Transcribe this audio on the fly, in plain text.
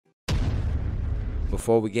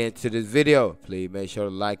Before we get into this video, please make sure to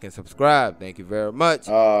like and subscribe. Thank you very much.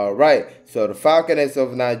 Alright, so the Falconets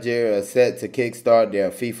of Nigeria are set to kickstart their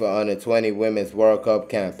FIFA Under-20 Women's World Cup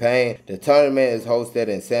campaign. The tournament is hosted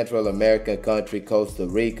in Central American country Costa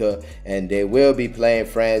Rica, and they will be playing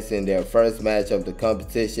France in their first match of the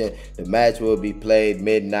competition. The match will be played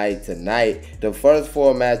midnight tonight. The first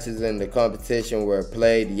 4 matches in the competition were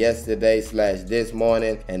played yesterday/this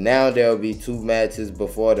morning, and now there will be 2 matches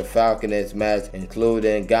before the Falconets match, including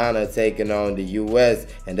Ghana taking on the US,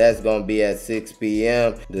 and that's going to be at 6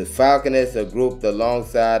 p.m. The Falconets are grouped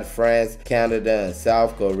alongside France, Canada, and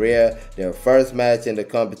South Korea. Their first match in the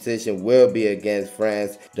competition will be against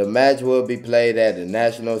France. The match will be played at the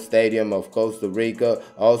National Stadium of Costa Rica,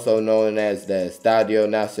 also known as the Estadio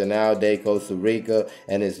Nacional de Costa Rica,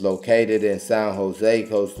 and is located in San Jose,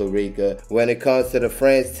 Costa Rica. When it comes to the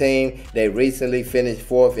French team, they recently finished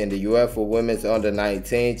 4th in the UEFA Women's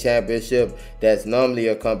Under-19 Championship. That's normally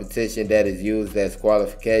a competition that is used as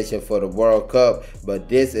qualification for the World Cup, but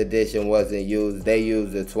this edition wasn't used. They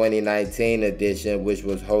used the 2019 edition, which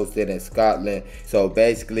was hosted in Scotland. So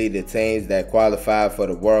basically the teams that qualified for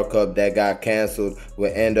the World Cup that got cancelled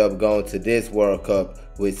will end up going to this World Cup,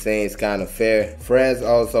 which seems kind of fair. France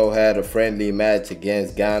also had a friendly match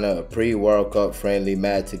against Ghana, a pre-World Cup friendly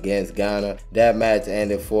match against Ghana. That match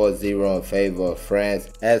ended 4-0 in favor of France.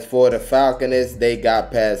 As for the Falconets, they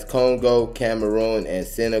got past Congo, Cameroon, and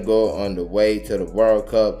Senegal on the way to the World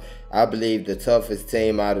Cup. I believe the toughest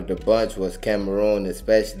team out of the bunch was Cameroon,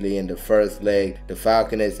 especially in the first leg. The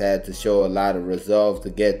Falconets had to show a lot of resolve to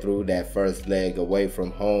get through that first leg away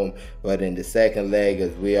from home, but in the second leg,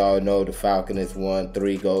 as we all know, the Falconets won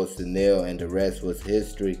 3-0, and the rest was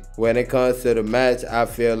history. When it comes to the match, I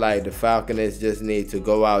feel like the Falconets just need to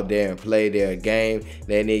go out there and play their game.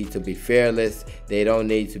 They need to be fearless. They don't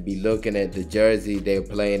need to be looking at the jersey they're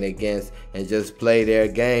playing against, and just play their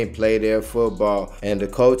game, play their football. And the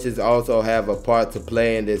coaches also have a part to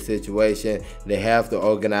play in this situation. They have to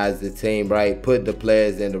organize the team right, put the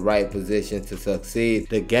players in the right position to succeed.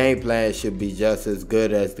 The game plan should be just as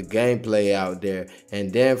good as the gameplay out there.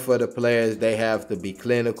 And then for the players, they have to be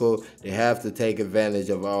clinical. They have to take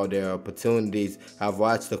advantage of all their opportunities. I've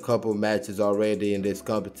watched a couple matches already in this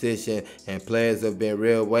competition, and players have been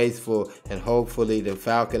real wasteful, and hopefully the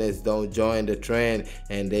Falconets don't join the trend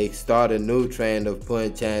and they start a new trend of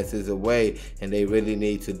putting chances away, and they really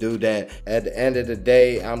need to do that. At the end of the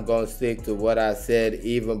day, I'm going to stick to what I said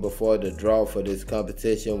even before the draw for this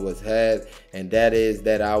competition was had, and that is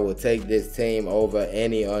that I will take this team over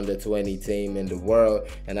any under-20 team in the world,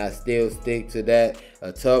 and I still stick to that.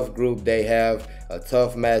 A tough group they have, a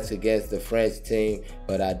tough match against the French team,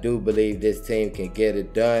 but I do believe this team can get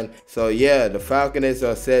it done. So yeah, the Falconets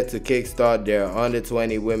are set to kickstart their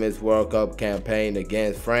Under-20 Women's World Cup campaign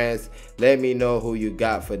against France. Let me know who you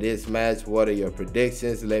got for this match. What are your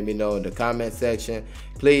predictions? Let me know in the comment section.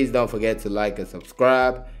 Please don't forget to like and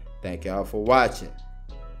subscribe. Thank y'all for watching.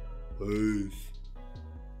 Peace.